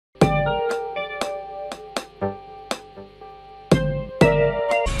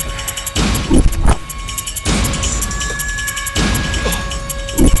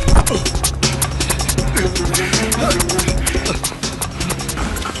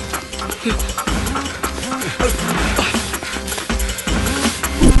এ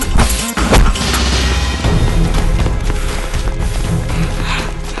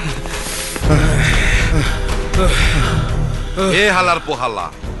হালার পোহালা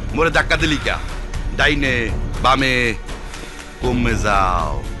মোরে ধাক্কা দিলি কা? ডাইনে বামে কমে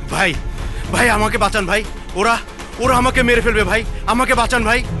যাও। ভাই ভাই আমাকে বাঁচান ভাই, ওরা ওরা আমাকে মেরে ফেলবে ভাই, আমাকে বাঁচান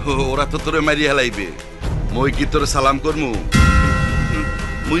ভাই। ওরা তো তোরে মারি হেলাইবে, মই কি তোরে সালাম করমু?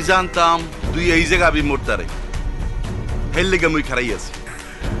 মুই জানতাম তুই এই জায়গা আবি মোরতারে, হেল লেগে মুই খারাই আছি।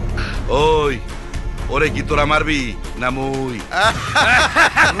 ওই ওরে কি তোরা মারবি না মুই?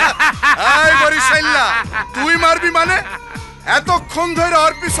 এই বরিশাইল্লা, তুই মারবি মানে? এতক্ষণ ধরে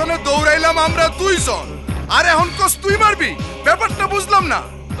ওর পিছনে দৌড়াইলাম আমরা দুইজন, আর এখন কস তুই মারবি? ব্যাপারটা বুঝলাম না।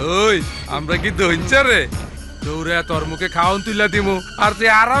 ওই আমরা কি দইনচারে দৌড়ে তোর মুখে খাওন তুইলা দিমু আর তুই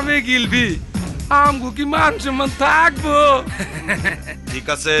আরামে গিলবি? আমগো কি মান সম্মান থাকবো? ঠিক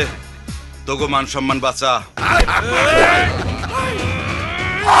আছে, তোগো মান সম্মান বাঁচা।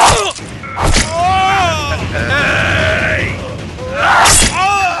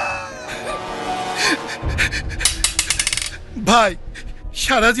 ভাই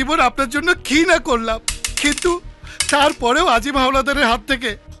সারা জীবন আপনার জন্য কি না করলাম, কিন্তু তারপরেও আজিম হাওলাদারের হাত থেকে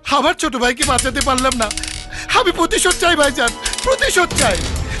আমার ছোট ভাইকে বাঁচাতে পারলাম না। আমি প্রতিশোধ চাই ভাইজান, প্রতিশোধ চাই।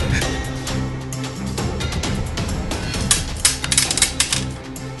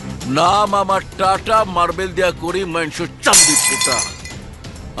 নাম আমার টাটা, মার্বেল দিয়া করি মানুষ চান্দি ফুটা।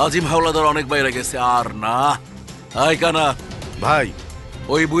 আজিম হাওলাদার অনেক বাইরে গেছে, আর না। আই কানা ভাই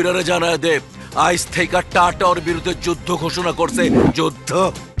ওই বুইরারে জানায় দে আইস থেকে টাটা ওর বিরুদ্ধে যুদ্ধ ঘোষণা করছে। যুদ্ধ।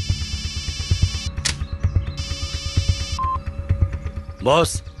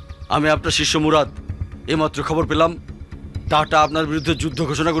 বস, আমি আপনার শিষ্য মুরাদ, এইমাত্র খবর পেলাম টাটা আপনার বিরুদ্ধে যুদ্ধ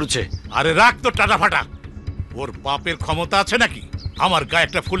ঘোষণা করেছে। আরে রাখ তো টাটা ফাটা, ওর বাপের ক্ষমতা আছে নাকি আমার গায়ে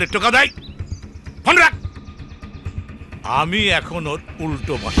একটা ফুলের টোকা দেয়? ফোন রাখ। আমি এখন ওর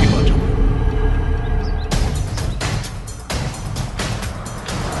উল্টো বাঁশি বাজাবো।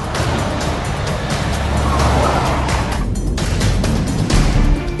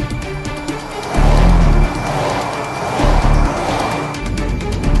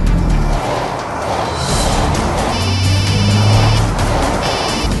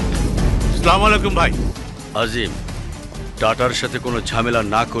 আসসালামু আলাইকুম ভাই। আজিম, টাটার সাথে কোনো ঝামেলা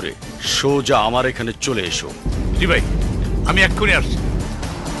না করে সোজা আমার এখানে চলে এসো। জি ভাই, আমি এক্ষুনি আসছি।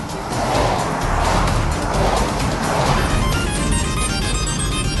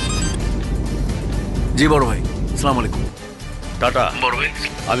 জি বড় ভাই, আসসালামু আলাইকুম। টাটা,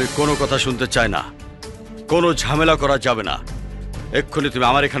 আমি কোনো কথা শুনতে চাই না, কোনো ঝামেলা করা যাবে না। এক্ষুনি তুমি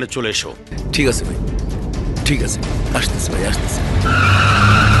আমার এখানে চলে এসো। ঠিক আছে ভাই, ঠিক আছে, আসতেছি ভাই, আসতেছি।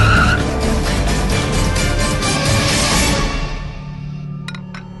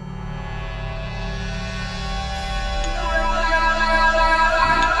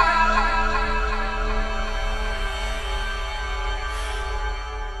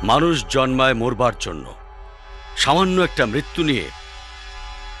 মানুষ জন্মায় মরবার জন্য, সামান্য একটা মৃত্যু নিয়ে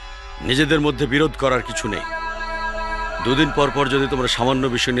নিজেদের মধ্যে বিরোধ করার কিছু নেই। দুদিন পর পর যদি তোমরা সামান্য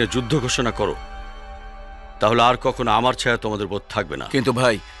বিষয় নিয়ে যুদ্ধ ঘোষণা করো, তাহলে আর কখনো আমার ছায়া তোমাদের বোধ থাকবে না। কিন্তু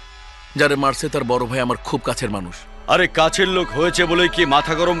ভাই, যারে মারছে তার বড় ভাই আমার খুব কাছের মানুষ। আরে কাছের লোক হয়েছে বলেই কি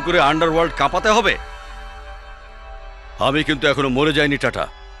মাথা গরম করে আন্ডারওয়ার্ল্ড কাঁপাতে হবে? আমি কিন্তু এখনো মরে যাইনি টাটা।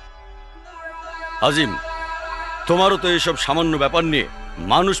 আজিম, তোমারও তো এইসব সামান্য ব্যাপার নিয়ে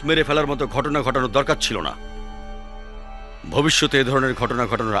মানুষ মেরে ফেলার মতো ঘটনা ঘটানোর দরকার ছিল না। ভবিষ্যতে এ ধরনের ঘটনা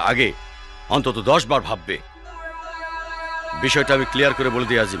ঘটানোর আগে অন্তত 10 বার ভাববে। বিষয়টা আমি ক্লিয়ার করে বলে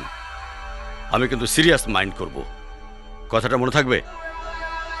দিই আজিম, আমি কিন্তু সিরিয়াস মাইন্ড করব। কথাটা মনে থাকবে?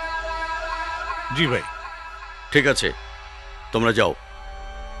 জি ভাই। ঠিক আছে, তোমরা যাও।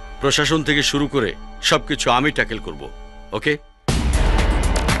 প্রশাসন থেকে শুরু করে সবকিছু আমি ট্যাকেল করব। ওকে?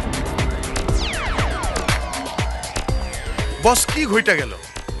 বস, কি ঘইটা গেল?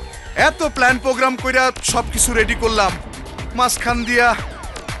 এত প্ল্যান প্রোগ্রাম কইরা সবকিছু রেডি করলাম, মাঝখান দিয়া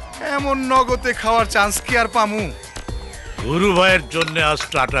এমন নগদে খাওয়ার চান্স কি আর পামু? গুরু ভাইয়ের জন্য আজ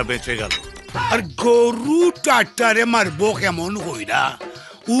টাটা বেঁচে গেল। আর গরু টাটারে মারবো কেমন কইরা?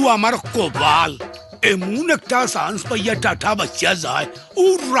 ও আমার কপাল, এমন একটা চান্স পাইয়া টাটা বাচ্চা যায়। ও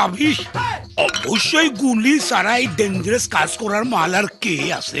রাবিশ। অবশ্যই গুলি ছাড়াই ডেঞ্জারাস কাজ করার মাল আর কে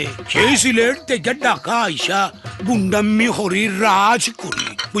আছে? সেই সিলেট থেকে ঢাকা আইসা গুন্ডামি হরির রাজ করি।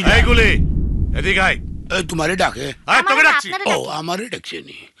 এই গুলি এদিকে আয়। তোমারে ডাকে? তোকে ডাকছি। ও, আমারে ডাকছে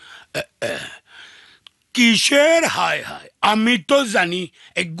নি? কিসের হায় হায়? আমি তো জানি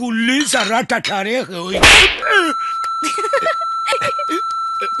এক গুলি ছাড়া টাটারে হই।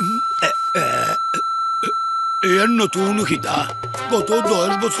 এর নতুন খিদা গত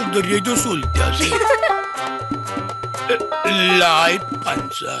 10 বছর ধরে তো চলতে আছে লাইট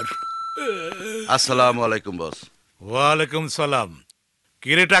পাঞ্চার। আসসালামু আলাইকুম বস। ওয়ালাইকুম সালাম।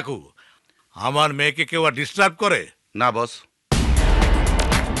 কিরে টাকু, আমার মেয়েকে কেউ ডিস্টার্ব করে? না বস।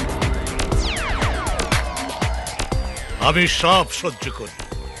 আমি সব সহ্য করি,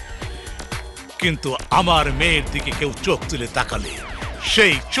 কিন্তু আমার মেয়ের দিকে কেউ চোখ তুলে তাকালে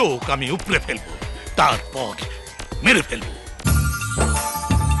সেই চোখ আমি উপড়ে ফেলবো, তারপর মেরে ফেলবো।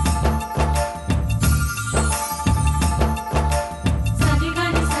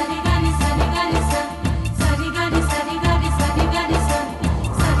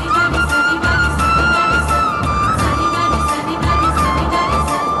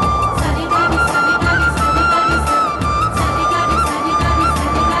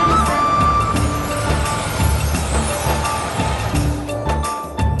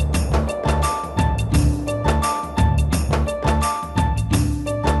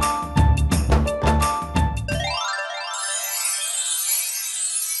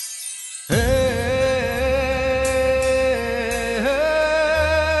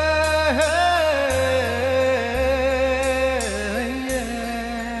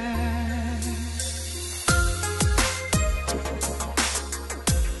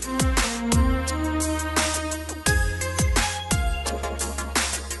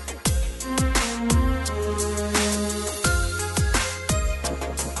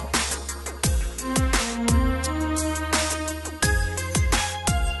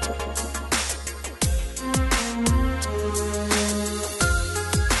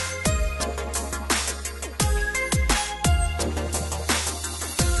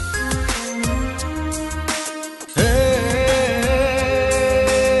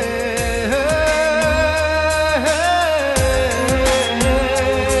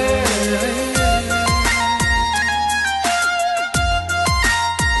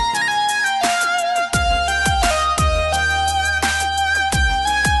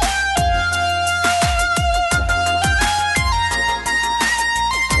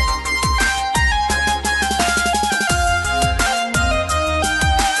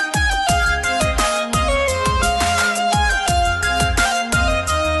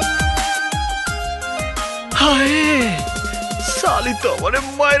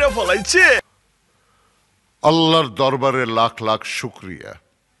 আল্লাহর দরবারে লাখ লাখ শুকরিয়া।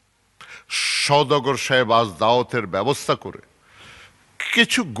 সওদাগর সাহেব আজ দাওয়াতের ব্যবস্থা করে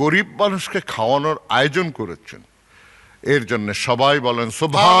কিছু গরিব মানুষকে খাওয়ানোর আয়োজন করেছেন। এর জন্য সবাই বলেন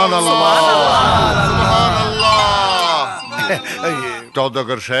সুবহানাল্লাহ।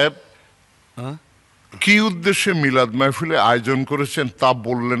 সওদাগর সাহেব কি উদ্দেশ্যে মিলাদ মাহফিলে আয়োজন করেছেন তা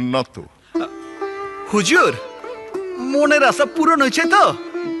বললেন না তো? হুজুর, মনের আশা পূরণ হয়েছে তো,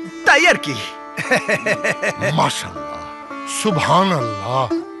 তাই আর কি। মাশাআল্লাহ, সুবহানাল্লাহ।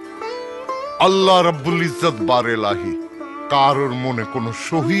 আল্লাহ রাব্বুল ইজ্জত বারেলাহি কারোর মনে কোনো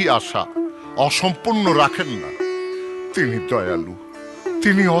সহি আশা অসম্পূর্ণ রাখেন না। তিনি দয়ালু,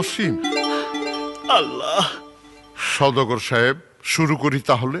 তিনি অসীম। আল্লাহ। সওদাগর সাহেব, শুরু করি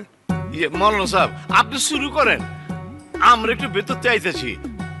তাহলে। মৌলানা সাহেব, আপনি শুরু করেন, আমরা একটু ভেতর চাইতেছি।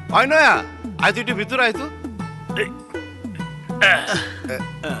 হয় না, আয় তো একটু ভিতরে আয় তো।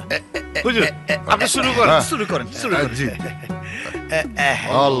 হুজুর, আপনি শুরু করেন। শুরু করেন, শুরু করেন। জি।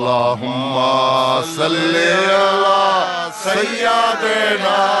 আল্লাহুম্মা সাল্লি আলা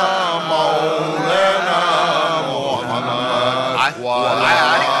সাইয়্যিদিনা মাওলানা মুহাম্মদ ওয়া আলা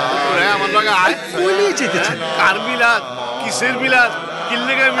আমার লাগা আয়। কইলি যেতেছেন? কার মিলাদ, কিসের মিলাদ,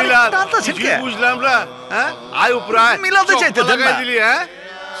 কিল্লেগের মিলাদ, কি বুঝলাম না। হ্যাঁ, আয় উপরে আয়। মিলাদে চাইতে দেন না। দিলি, হ্যাঁ,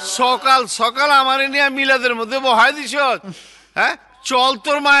 সকাল সকাল আমারে নিয়ে মিলাদের মধ্যে বহাই দিছ। হ্যাঁ, চল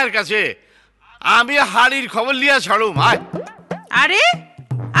তোর মায়ের কাছে, আমি হাড়ির খবর লিয়া ছাড়ুম। আয়। আরে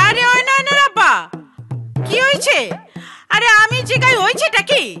আরে ওই নয় না আব্বা, কি হয়েছে? আরে আমি জিগাই হয়েছেটা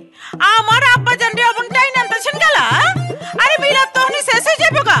কি? আমার আব্বা জানলে অবনটাই নামতেছেন গেলা। আরে মিলাদ তো হনি শেষ হয়ে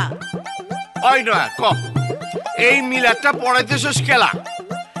যাবে গা। ওই নয় ক, এই মিলাদটা পড়াইতেছস কেলা?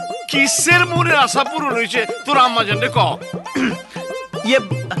 কিসের মনের আশা পূরণ হয়েছে তোর আম্মা জানলে ক? ইয়ে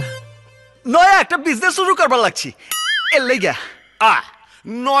নয়া একটা বিজনেস শুরু করবার লাগছি, এর লাইগা।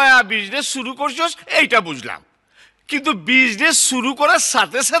 নয়া বিজনেস শুরু করছস এইটা বুঝলাম, কিন্তু বিজনেস শুরু করার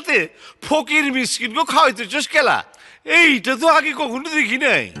সাথে সাথে ফকির মিসকিনকে খাওয়াইতেছস কেলা? এইটা তো আগে কখনো দেখি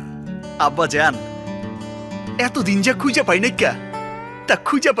নাই। আব্বা জান, এতদিন যা খুঁজে পাই নাই কা, তা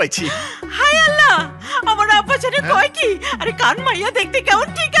খুঁজে পাইছি। হায় আল্লাহ, আমার আব্বা জানে কয় কি? আরে কান মাইয়া দেখতে কেমন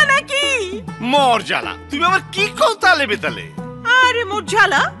ঠিকানা কি? মর জ্বালা, তুমি আবার কি কও তালে বেতালে? আরে মোর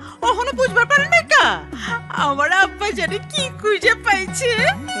জ্বালা ওহনো বুঝবার পারেন না কা? আমার আব্বা জানে কি খুঁজে পাইছে।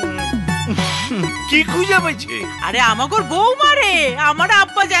 কি খুঁজে পাইছে? আরে আমাগর বৌমা রে, আমার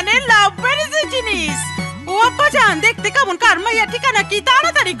আব্বা জানের লাভ ম্যারেজের জিনিস। ও আব্বা জান দেখতে কেমন, কার মাইয়া ঠিকানা কি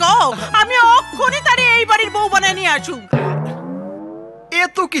তাড়াতাড়ি কও, আমি অক্ষণে তারে এই বাড়ির বউ বানায় নিয়ে আসুক।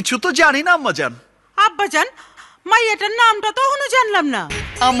 এত কিছু তো জানি না আম্মা জান। আব্বা জান, মাইয়াটার নামটা তো এখনো জানলাম না।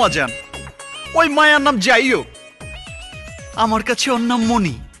 আম্মা জান, ওই মায়ার নাম যাই হোক, আমার কাছে ওর নাম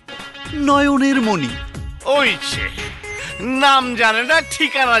মণি, নয়নের মণি। ওইছে, নাম জানে না,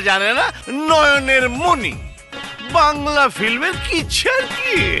 ঠিকানা জানে না, নয়নের মণি। বাংলা ফিল্মের কিচ্ছু আর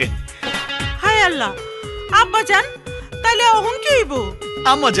কি। হায় আল্লাহ, আব্বা জান তাইলে এখন কি হইব?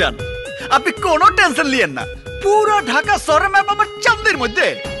 আম্মা জান, আপনি কোনো টেনশন লিয়েন না, পুরো ঢাকা শহরে ম্যাপ আমার চাঁদের মধ্যে।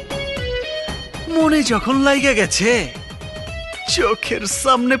 মনে যখন লাইগা গেছে, চোখের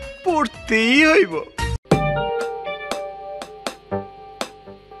সামনে পড়তেই হইব।